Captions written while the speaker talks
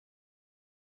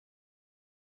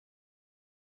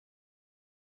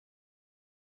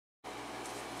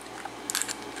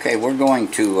Okay, we're going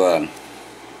to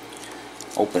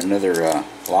open another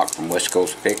lock from West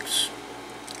Coast Picks.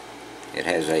 It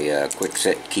has a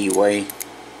Kwikset keyway.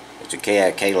 It's a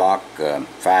KIK lock,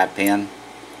 5-pin.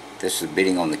 This is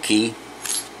bidding on the key.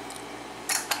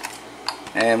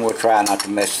 And we'll try not to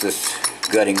mess this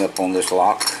gutting up on this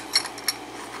lock.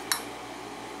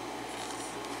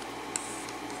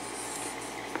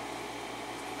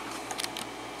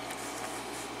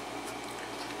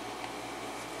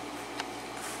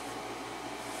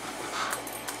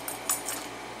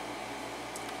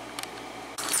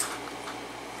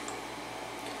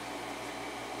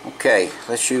 Okay,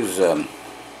 let's use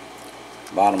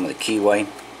bottom of the keyway,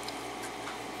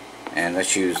 and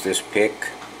let's use this pick.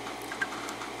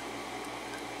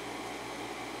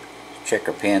 Check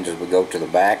our pins as we go to the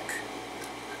back.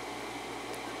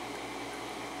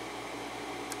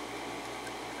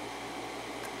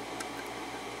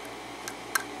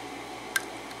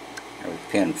 There's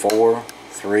pin 4,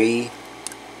 3.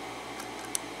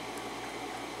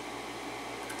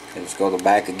 Okay, let's go to the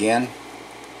back again.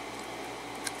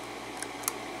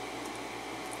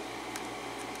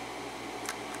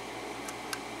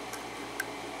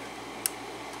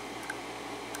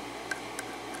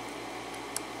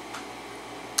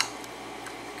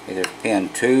 Okay, there's pin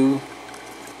 2.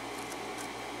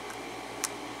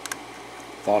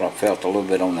 Thought I felt a little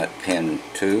bit on that pin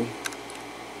 2.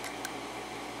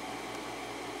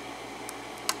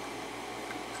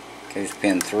 Okay, there's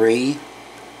pin 3.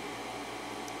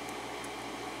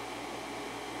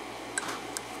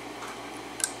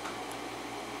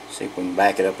 See if we can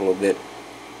back it up a little bit.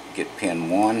 Get pin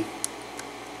 1.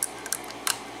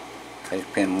 Okay, there's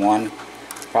pin 1.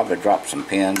 Probably drop some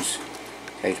pins.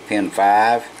 Okay, there's pin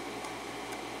 5.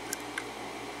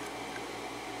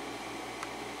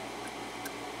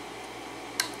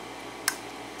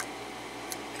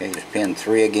 Okay, there's pin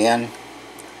 3 again.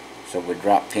 So we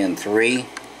drop pin 3.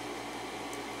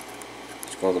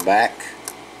 Let's go to the back.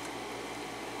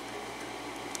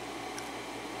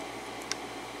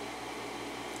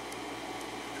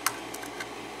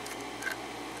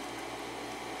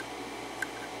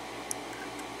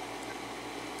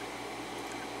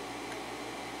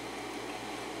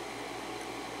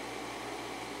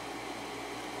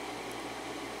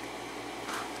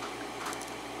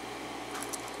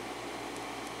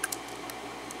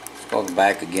 Go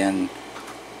back again.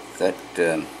 That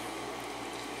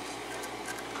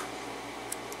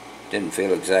didn't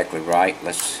feel exactly right.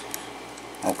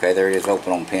 Okay, there it is,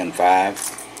 open on pin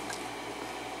 5.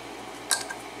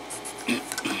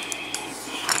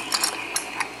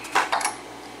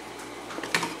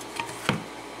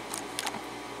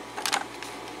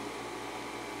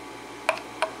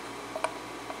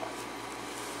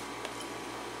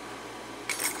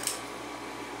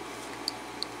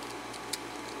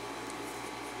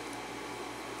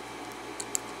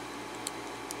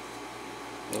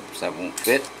 Oops, that won't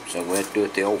fit, so we'll have to do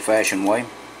it the old-fashioned way.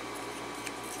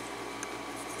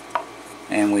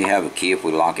 And we have a key if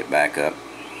we lock it back up.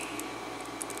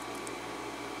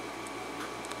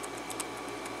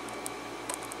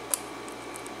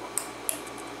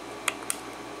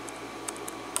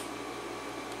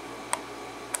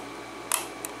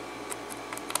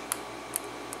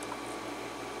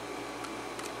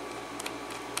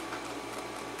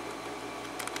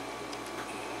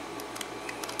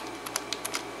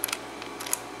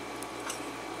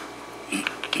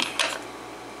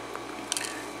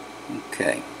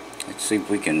 Okay, let's see if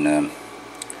we can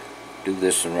do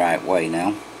this the right way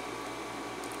now.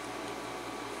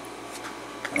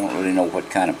 I don't really know what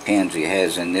kind of pins he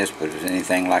has in this, but if it's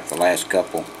anything like the last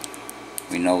couple,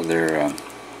 we know they're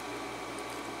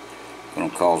going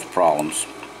to cause problems.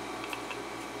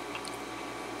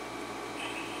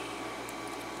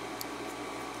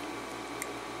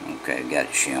 Okay, got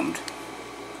it shimmed.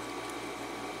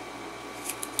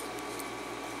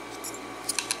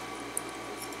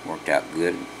 Worked out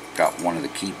good. Dropped one of the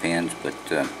key pins, but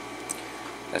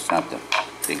that's not the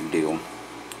big deal.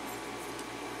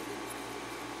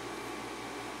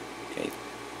 Okay,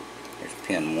 there's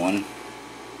pin 1.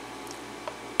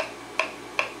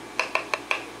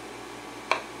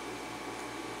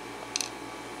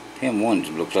 Pin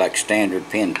 1 looks like standard.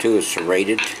 Pin 2 is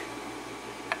serrated.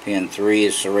 Pin 3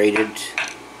 is serrated.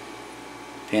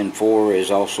 Pin 4 is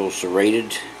also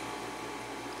serrated.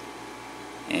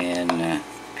 And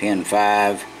pin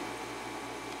 5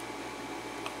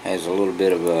 has a little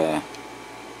bit of a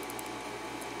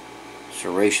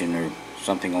serration or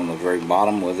something on the very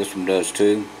bottom. Well, this one does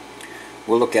too.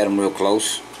 We'll look at them real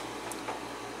close.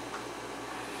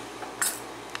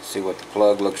 See what the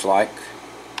plug looks like.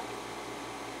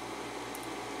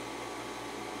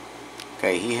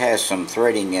 Okay, he has some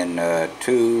threading in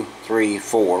 2, 3,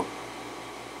 4.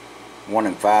 1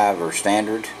 and 5 are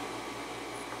standard.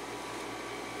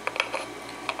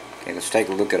 Okay, let's take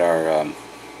a look at our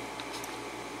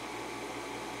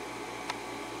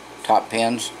top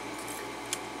pins.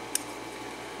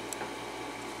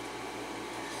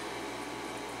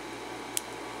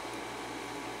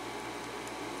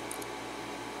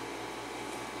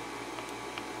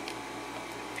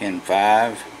 Pin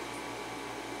 5.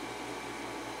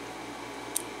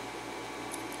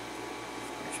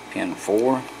 There's pin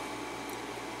 4.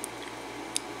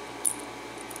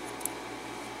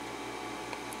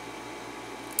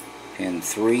 Pin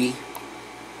 3.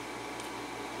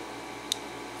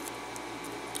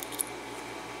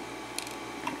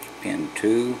 Pin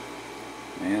 2.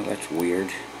 Yeah, that's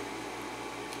weird.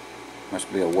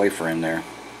 Must be a wafer in there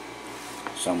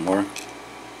somewhere.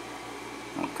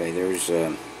 Okay, there's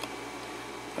a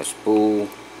spool.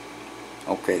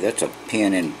 Okay, that's a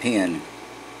pin and pin.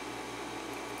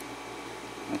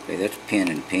 Okay, that's pin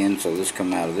and pin, so this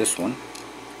come out of this one.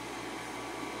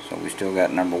 So we still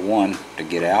got number 1 to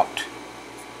get out.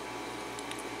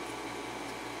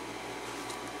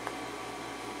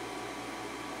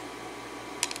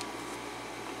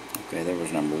 Okay, there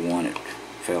was number 1, it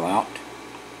fell out.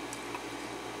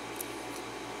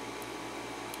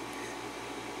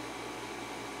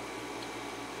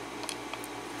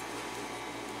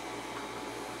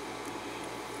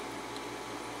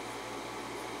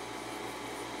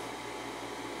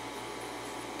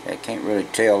 Okay, I can't really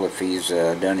tell if he's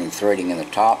done any threading in the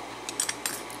top.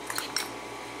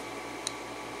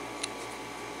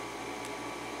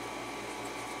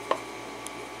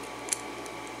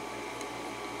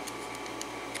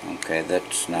 Okay,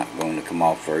 that's not going to come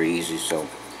off very easy, so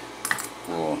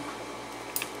we'll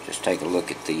just take a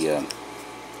look at the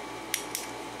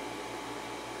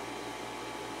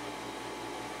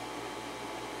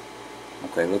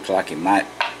okay, looks like he might.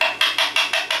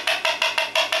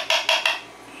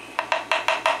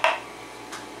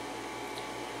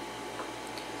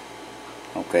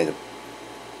 Okay,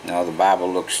 now the Bible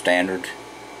looks standard,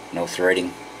 no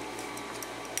threading.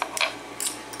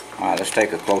 Alright, let's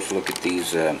take a close look at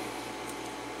these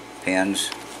pins.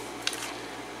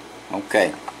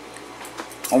 Okay,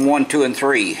 on 1, 2, and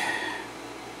 3.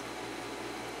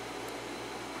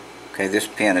 Okay, this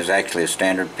pin is actually a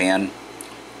standard pin.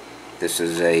 This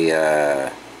is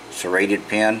a serrated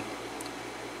pin.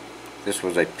 This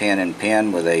was a pin and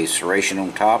pin with a serration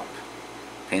on top.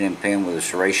 Pin and pin with a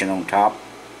serration on top.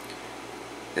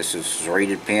 This is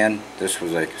serrated pin. This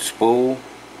was a spool.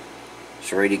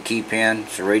 Serrated key pin.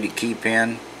 Serrated key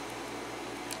pin.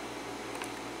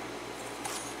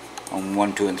 On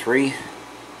 1, 2, and 3.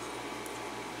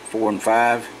 4 and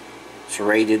 5.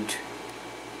 Serrated.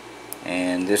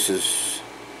 And this is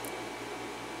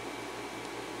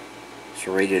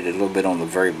serrated a little bit on the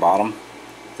very bottom.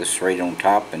 This is serrated on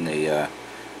top, and the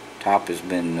top has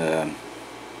been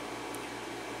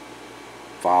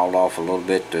filed off a little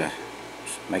bit to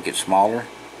make it smaller.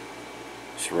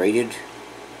 Serrated.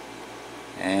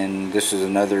 And this is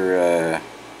another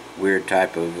weird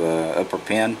type of upper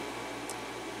pin.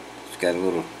 It's got a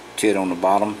little tit on the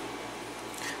bottom.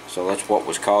 So that's what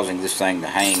was causing this thing to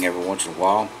hang every once in a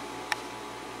while,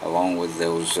 along with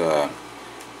those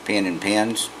pin and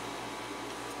pins.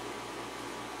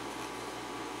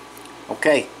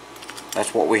 Okay,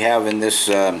 that's what we have in this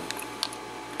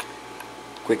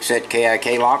Kwikset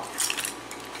KIK lock.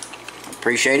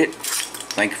 Appreciate it.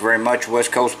 Thank you very much,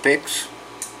 West Coast Picks.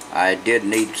 I did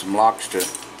need some locks to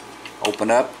open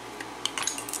up.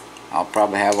 I'll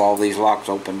probably have all these locks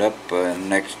opened up in the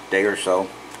next day or so.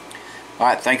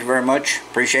 Alright, thank you very much.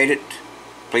 Appreciate it.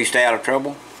 Please stay out of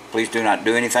trouble. Please do not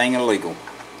do anything illegal.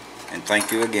 And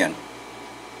thank you again.